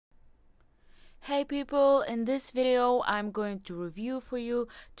Hey people, in this video I'm going to review for you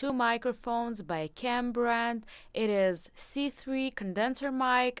two microphones by KAM brand. It is C3 condenser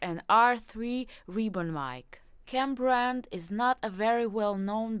mic and R3 ribbon mic. KAM brand is not a very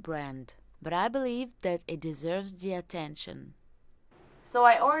well-known brand, but I believe that it deserves the attention. So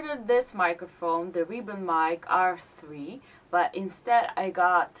I ordered this microphone, the ribbon mic R3, but instead I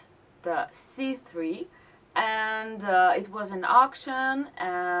got the C3, and it was an auction,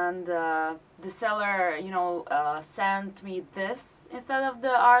 and the seller sent me this instead of the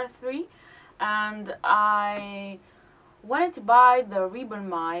R3, and I wanted to buy the ribbon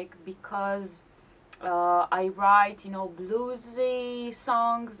mic because I write bluesy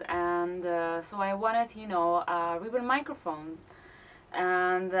songs, and so I wanted a ribbon microphone,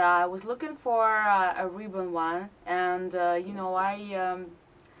 and I was looking for a ribbon one, and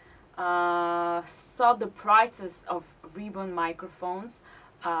I saw the prices of ribbon microphones.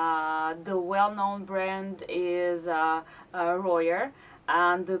 The well-known brand is Royer,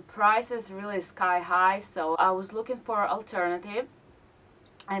 and the price is really sky high, so I was looking for alternative,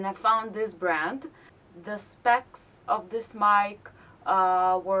 and I found this brand. The specs of this mic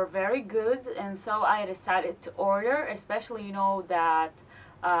were very good, and so I decided to order, especially that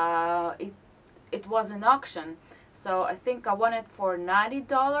it was an auction. So I think I won it for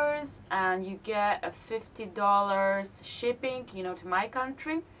 $90, and you get a $50 shipping, to my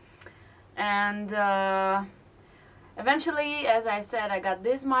country. And eventually, as I said, I got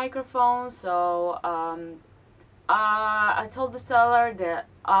this microphone. So I told the seller that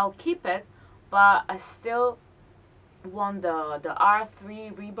I'll keep it, but I still want the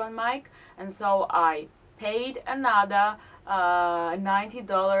R3 ribbon mic, and so I paid another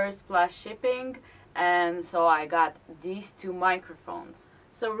 $90 plus shipping. And so I got these two microphones.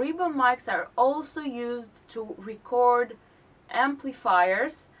 So ribbon mics are also used to record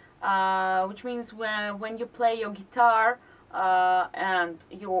amplifiers, which means when you play your guitar and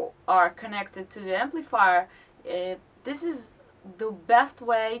you are connected to the amplifier, this is the best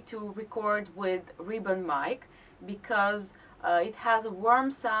way to record with ribbon mic, because it has a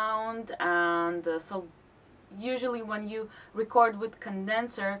warm sound, and so usually when you record with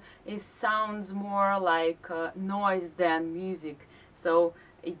condenser, it sounds more like noise than music. So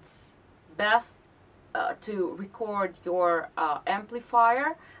it's best to record your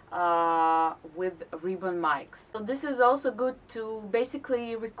amplifier with ribbon mics. So this is also good to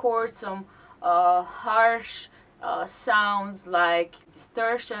basically record some harsh sounds like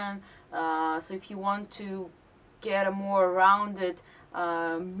distortion. So if you want to get a more rounded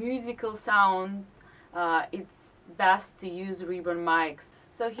musical sound, it's best to use ribbon mics.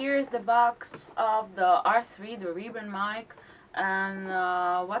 So here's the box of the R3, the ribbon mic, and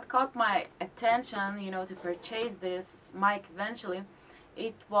what caught my attention, to purchase this mic eventually,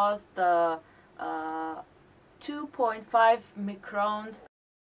 it was the 2.5 microns.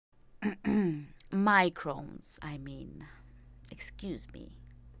 Microns, I mean. Excuse me.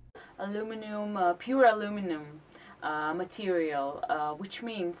 Aluminum, pure aluminum material, which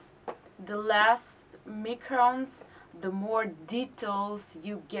means the less microns, the more details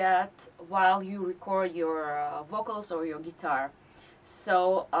you get while you record your vocals or your guitar.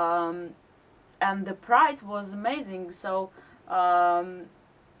 So and the price was amazing, so I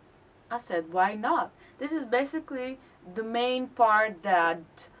said, why not? This is basically the main part that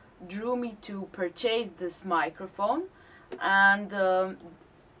drew me to purchase this microphone, and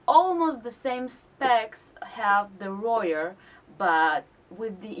almost the same specs have the Royer, but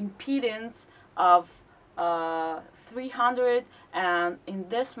with the impedance of 300, and in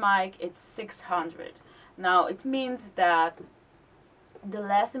this mic it's 600. Now it means that the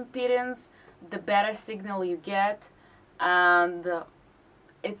less impedance, the better signal you get, and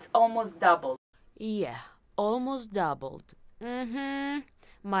it's almost doubled. Yeah, almost doubled.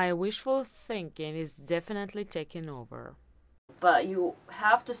 My wishful thinking is definitely taking over. But you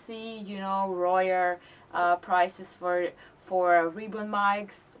have to see, Royer prices for ribbon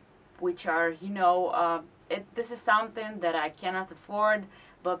mics, which are, this is something that I cannot afford,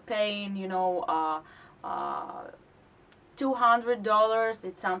 but paying, $200,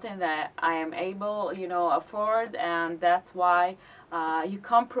 it's something that I am able, afford, and that's why you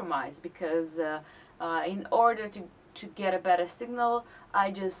compromise, because in order to get a better signal, I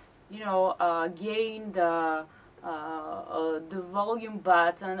just, gain the volume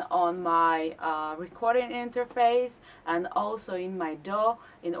button on my recording interface, and also in my DAW,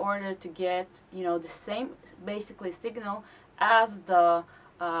 in order to get the same basically signal as the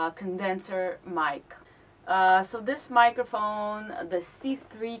condenser mic. So this microphone, the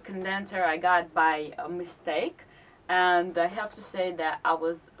C3 condenser, I got by mistake, and I have to say that I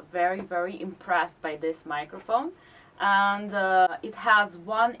was very impressed by this microphone. And it has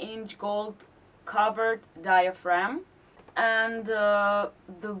 1-inch gold covered diaphragm. And the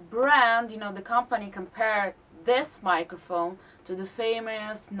brand, the company compared this microphone to the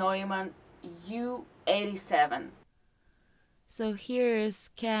famous Neumann U87. So here is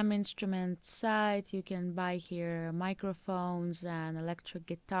KAM Instrument site. You can buy here microphones and electric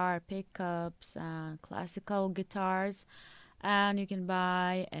guitar pickups and classical guitars, and you can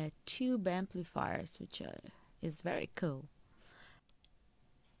buy tube amplifiers, which is very cool.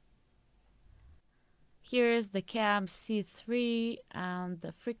 Here's the KAM C3 and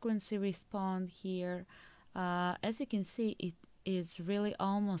the frequency response here. As you can see, it is really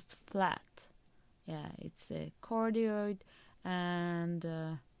almost flat. Yeah, it's a cardioid, and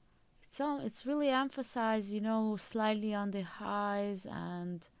it's really emphasized, slightly on the highs,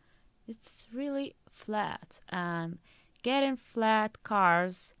 and it's really flat. And getting flat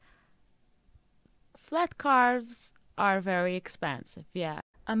carves are very expensive. Yeah.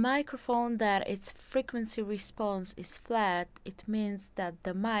 A microphone that its frequency response is flat, it means that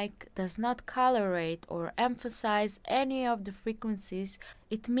the mic does not colorate or emphasize any of the frequencies.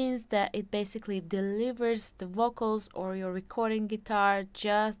 It means that it basically delivers the vocals or your recording guitar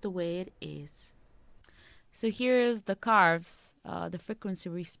just the way it is. So here's the curves, the frequency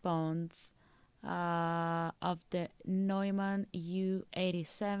response of the Neumann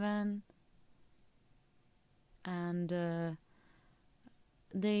U87, and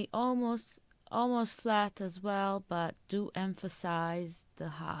they almost flat as well, but do emphasize the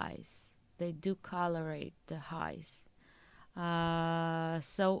highs. They do colorate the highs.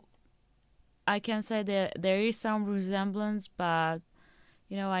 So I can say that there is some resemblance, but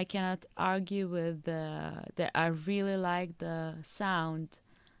I cannot argue with that. I really like the sound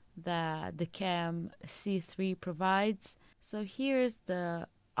that the KAM C3 provides. So here's the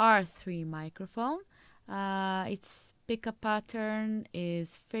R3 microphone. Its pickup pattern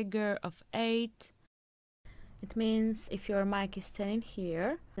is figure of 8. It means if your mic is standing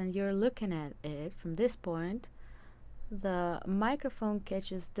here and you're looking at it from this point, the microphone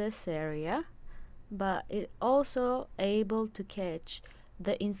catches this area, but it also able to catch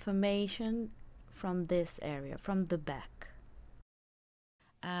the information from this area, from the back.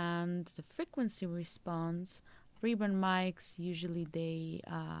 And the frequency response, ribbon mics usually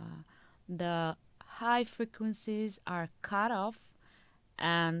the high frequencies are cut off,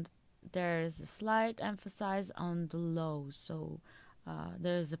 and there's a slight emphasis on the lows. So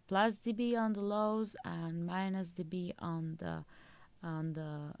there's a plus dB on the lows and minus dB on the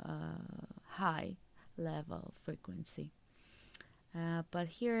high level frequency. But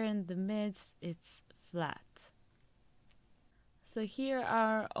here in the mids, it's flat. So here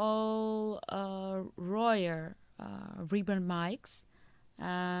are all Royer ribbon mics,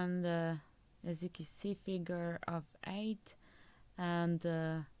 and as you can see, figure of 8 and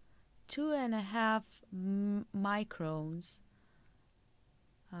 2.5 microns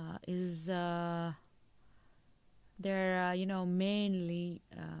is they're mainly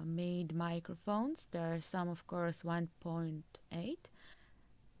made microphones. There are some, of course, 1.8.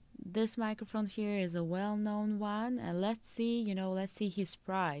 This microphone here is a well-known one, and let's see his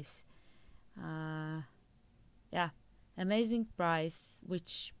price. Yeah, amazing price,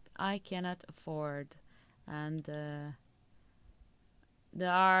 which I cannot afford. And the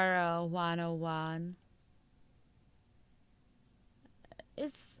R101,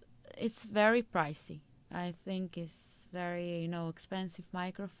 it's very pricey. I think it's very expensive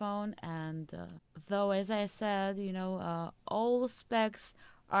microphone, and though, as I said, all specs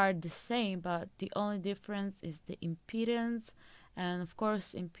are the same, but the only difference is the impedance, and of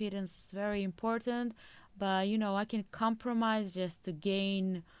course impedance is very important, but I can compromise just to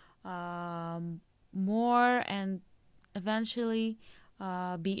gain more and eventually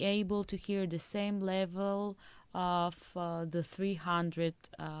be able to hear the same level of the 300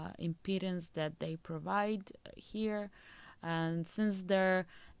 impedance that they provide here. And since the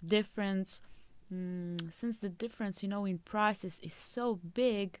difference in prices is so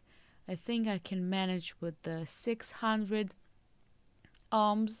big, I think I can manage with the 600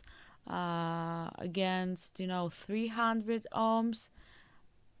 ohms against 300 ohms,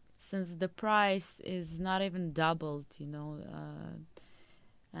 since the price is not even doubled,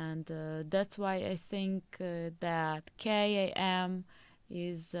 and that's why I think that KAM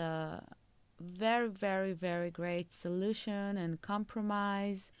is a very great solution and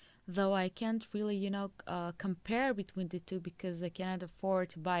compromise. Though I can't really compare between the two because I cannot afford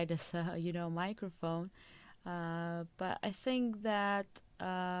to buy this microphone, but I think that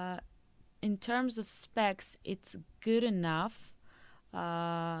in terms of specs it's good enough.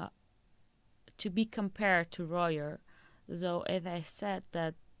 to be compared to Royer. So as I said,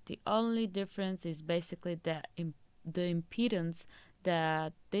 that the only difference is basically the impedance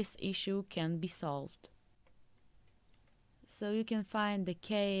that this issue can be solved. So you can find the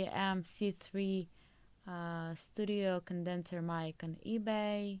KAM C3 studio condenser mic on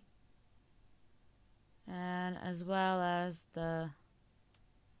eBay, and as well as the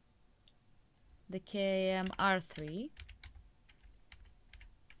KAM R3.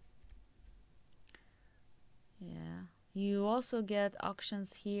 Yeah, you also get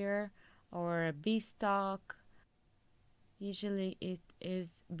auctions here or a B stock. Usually it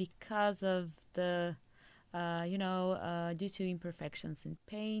is because of the due to imperfections in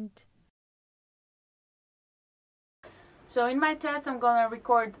paint. So in my test I'm gonna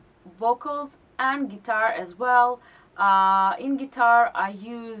record vocals and guitar as well. In guitar I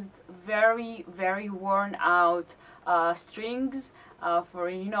used very worn out strings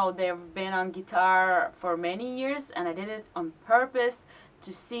they've been on guitar for many years, and I did it on purpose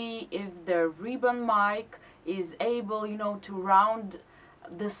to see if the ribbon mic is able to round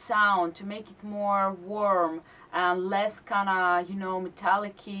the sound, to make it more warm and less kinda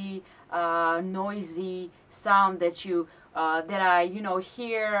metallic-y, noisy sound that I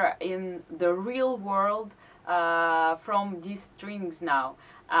hear in the real world from these strings now.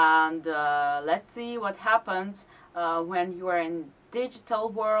 And let's see what happens when you are in digital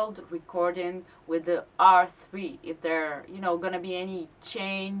world recording with the R3, if there gonna be any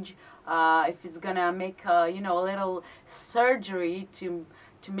change, if it's gonna make a little surgery to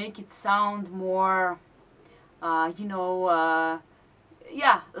make it sound more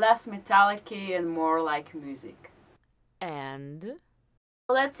less metallic and more like music. And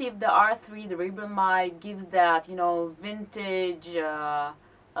let's see if the R3, the ribbon mic, gives that vintage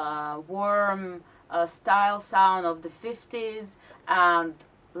warm style sound of the 50s, and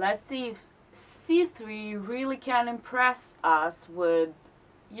let's see if C3 really can impress us with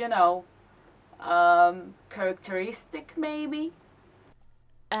characteristic maybe.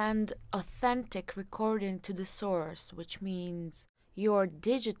 And authentic recording to the source, which means your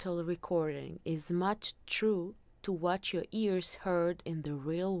digital recording is much true to what your ears heard in the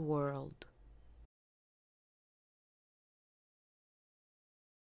real world.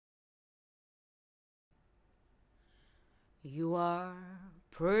 You are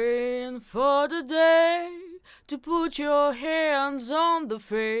praying for the day to put your hands on the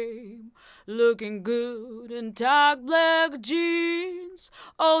frame, looking good in tight black jeans.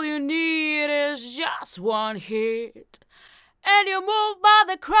 All you need is just one hit, and you move by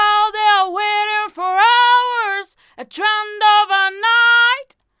the crowd. They are waiting for hours, a trend of a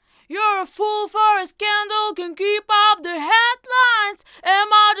night. You're a fool for a scandal, can keep up the headlines.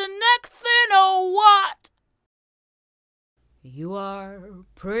 Am I the next thing or what? You are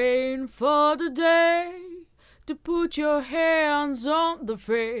praying for the day to put your hands on the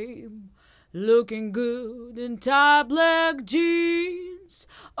frame, looking good in tight black jeans.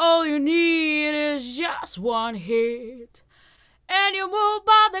 All you need is just one hit, and you move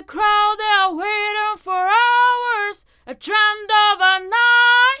by the crowd. They are waiting for hours, a trend of a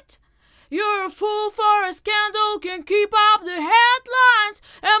night. You're a fool for a scandal, can keep up the headlines.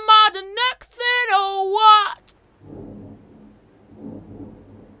 Am I the next thing or what?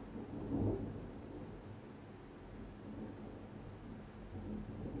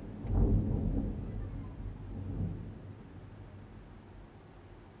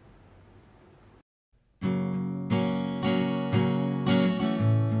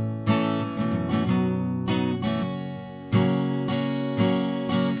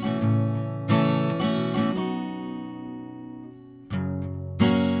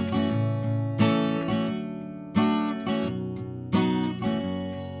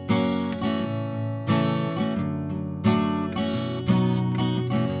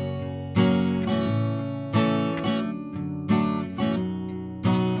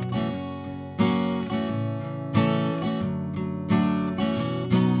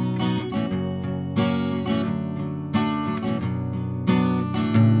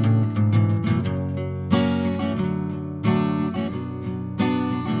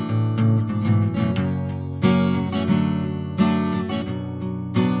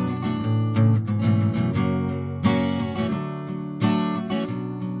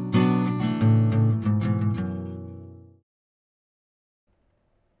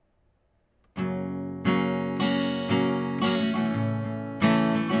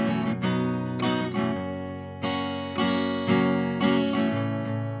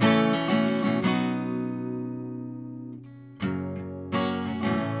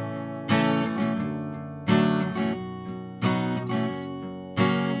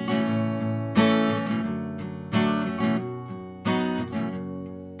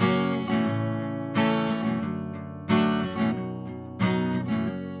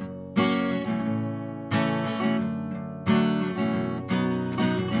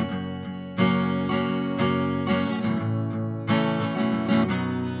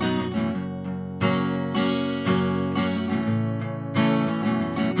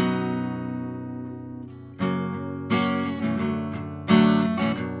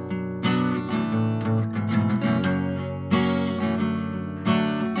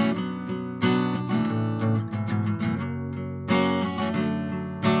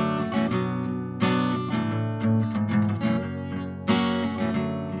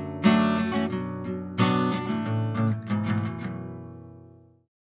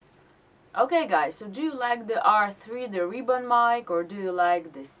 Okay guys, so do you like the R3, the ribbon mic, or do you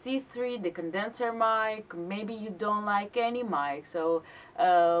like the C3, the condenser mic? Maybe you don't like any mic, so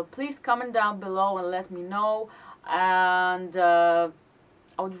please comment down below and let me know. And I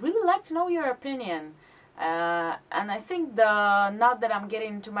would really like to know your opinion. And I think now that I'm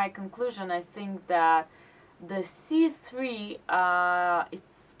getting into my conclusion, I think that the C3,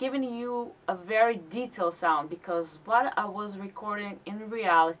 it's giving you a very detailed sound, because what I was recording in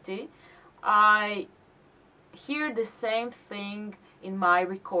reality, I hear the same thing in my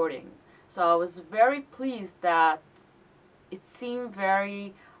recording. So I was very pleased that it seemed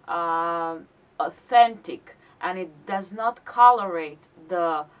very authentic, and it does not colorate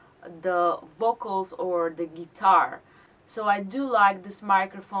the vocals or the guitar. So I do like this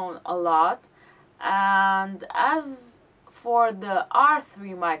microphone a lot. And as for the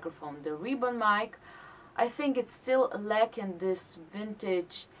R3 microphone, the ribbon mic, I think it's still lacking this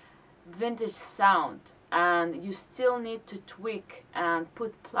vintage sound, and you still need to tweak and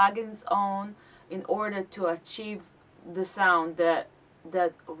put plugins on in order to achieve the sound that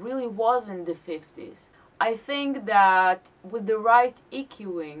really was in the 50s. I think that with the right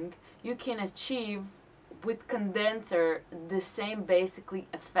EQing you can achieve with condenser the same basically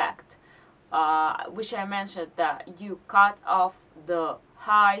effect, which I mentioned, that you cut off the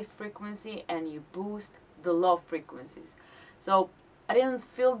high frequency and you boost the low frequencies. So I didn't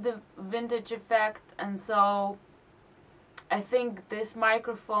feel the vintage effect, and so I think this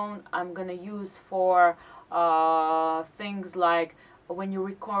microphone I'm gonna use for things like when you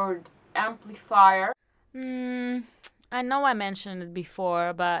record amplifier. I know I mentioned it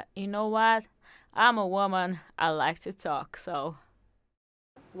before, but you know what? I'm a woman, I like to talk, so...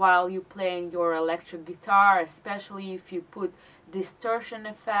 While you playing your electric guitar, especially if you put distortion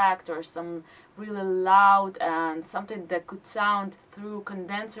effect or some really loud and something that could sound through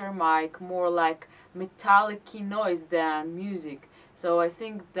condenser mic more like metallic noise than music. So I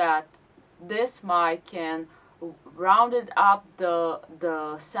think that this mic can round it up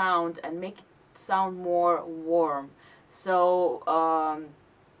the sound and make it sound more warm. So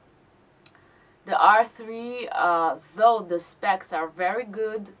the R3, though the specs are very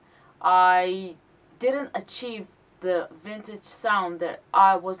good, I didn't achieve the vintage sound that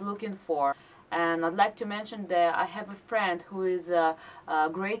I was looking for. And I'd like to mention that I have a friend who is a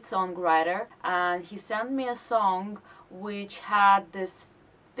great songwriter, and he sent me a song which had this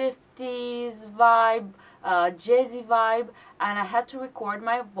 50s vibe, jazzy vibe, and I had to record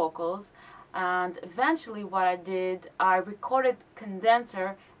my vocals. And eventually what I did, I recorded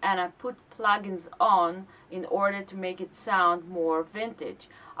condenser and I put plugins on in order to make it sound more vintage.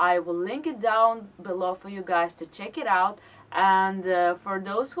 I will link it down below for you guys to check it out. And for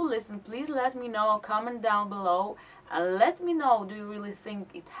those who listen, please let me know, comment down below and let me know, do you really think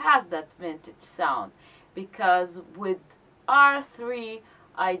it has that vintage sound? Because with R3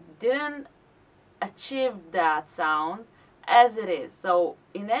 I didn't achieve that sound as it is. So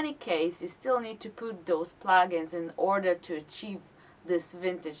in any case, you still need to put those plugins in order to achieve this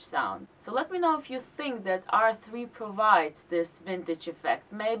vintage sound. So let me know if you think that R3 provides this vintage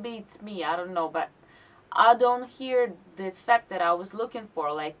effect. Maybe it's me, I don't know, but I don't hear the effect that I was looking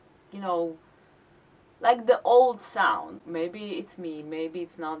for, like, you know, like the old sound. Maybe it's me, maybe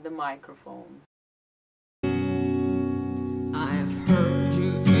it's not the microphone. I've heard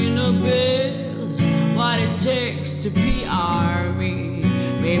you in a biz, what it takes to be our